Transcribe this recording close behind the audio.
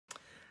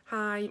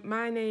Hi,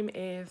 my name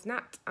is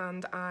Nat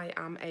and I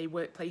am a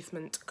work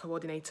placement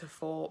coordinator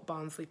for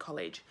Barnsley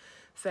College.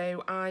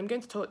 So I'm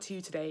going to talk to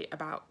you today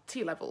about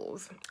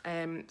T-levels.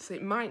 So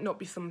it might not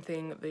be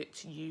something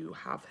that you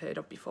have heard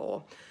of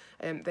before.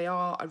 They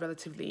are a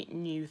relatively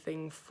new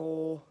thing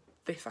for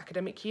this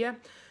academic year,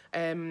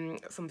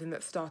 something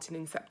that's starting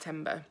in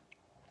September.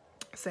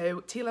 So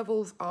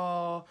T-levels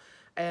are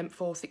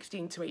for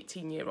 16 to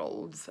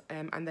 18-year-olds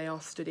and they are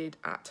studied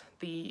at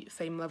the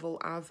same level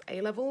as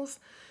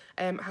A-levels.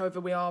 However,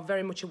 we are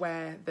very much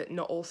aware that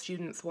not all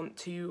students want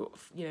to,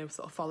 sort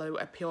of follow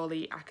a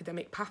purely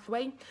academic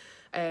pathway.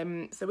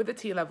 So with the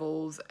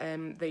T-levels,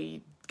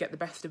 they get the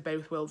best of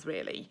both worlds,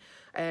 really.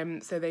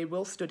 So they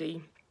will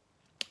study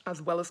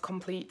as well as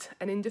complete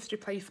an industry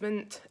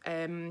placement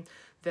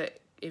that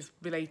is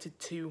related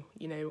to,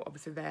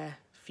 obviously their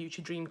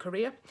future dream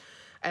career.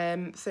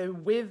 So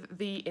with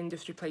the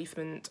industry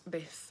placement,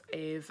 this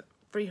is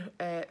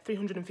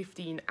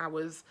 315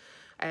 hours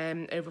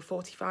over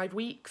 45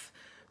 weeks.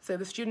 So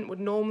the student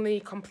would normally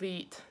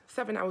complete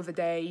 7 hours a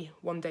day,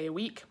 1 day a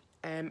week.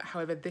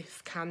 However,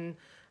 this can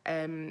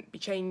be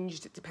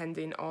changed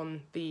depending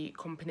on the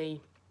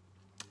company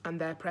and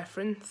their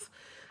preference.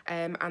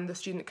 And the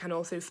student can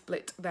also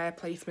split their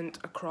placement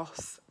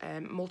across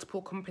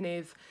multiple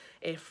companies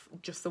if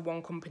just the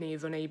one company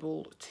is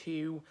unable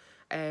to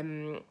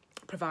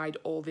provide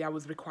all the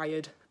hours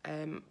required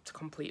to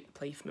complete the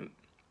placement.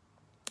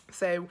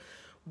 So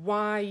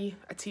why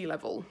a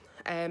T-level?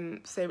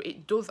 So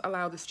it does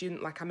allow the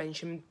student, like I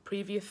mentioned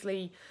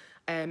previously,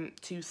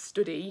 to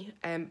study,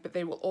 but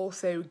they will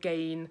also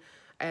gain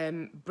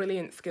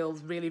brilliant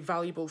skills, really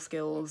valuable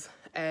skills.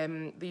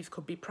 These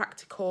could be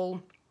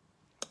practical,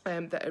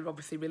 that are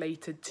obviously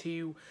related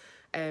to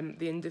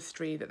the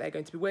industry that they're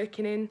going to be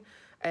working in,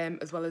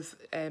 as well as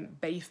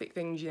basic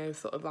things,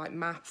 sort of like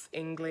maths,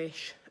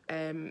 English,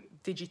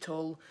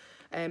 digital.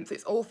 So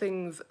it's all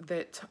things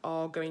that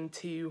are going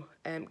to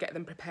get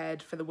them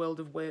prepared for the world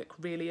of work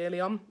really early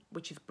on,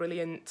 which is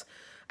brilliant.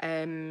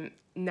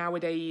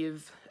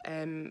 Nowadays,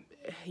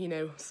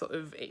 sort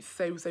of it's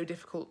so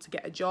difficult to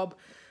get a job.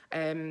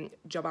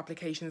 Job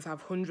applications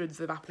have hundreds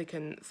of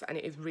applicants and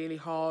it is really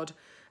hard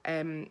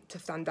to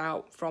stand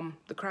out from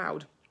the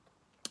crowd.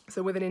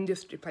 So with an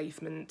industry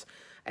placement,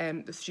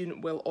 the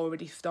student will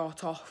already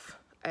start off,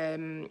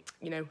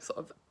 sort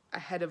of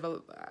ahead of a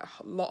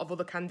lot of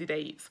other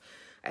candidates,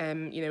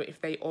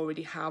 if they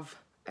already have,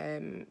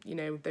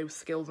 those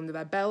skills under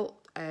their belt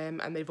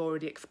and they've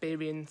already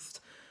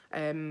experienced,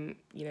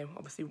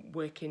 obviously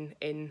working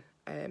in,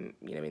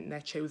 in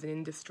their chosen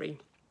industry.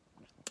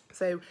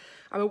 So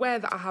I'm aware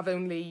that I have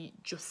only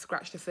just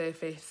scratched the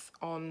surface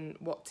on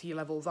what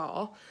T-levels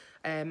are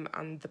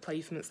and the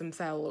placements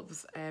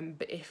themselves,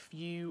 but if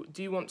you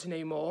do want to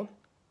know more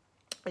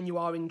and you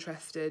are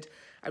interested,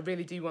 I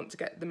really do want to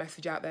get the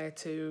message out there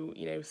to,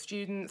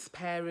 students,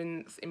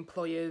 parents,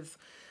 employers,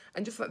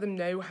 and just let them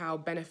know how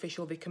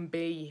beneficial they can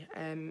be,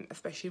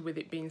 especially with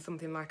it being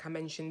something, like I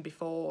mentioned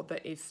before,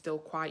 that is still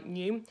quite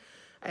new.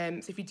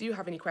 So if you do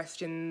have any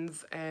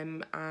questions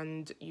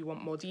and you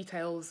want more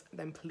details,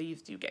 then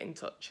please do get in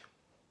touch.